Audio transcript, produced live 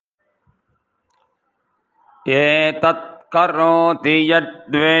एतत् करोति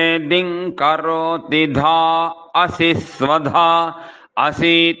यद्वेदिं करोति धा असि स्वधा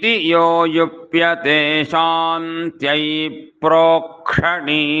असीति यो युप्यते शान्त्यै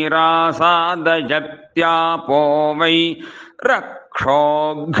प्रोक्षणीरासादजत्यापो वै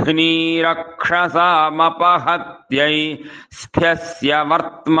रक्षोऽघ्निरक्षसामपहत्यै स्फ्यस्य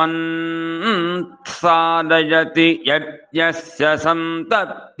वर्त्मन् सादयति यज्ञस्य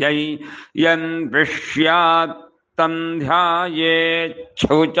सन्तत्यै यन्पृष्यात्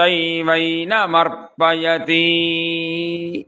तन्ध्यायेच्छुचैवैनमर्पयति।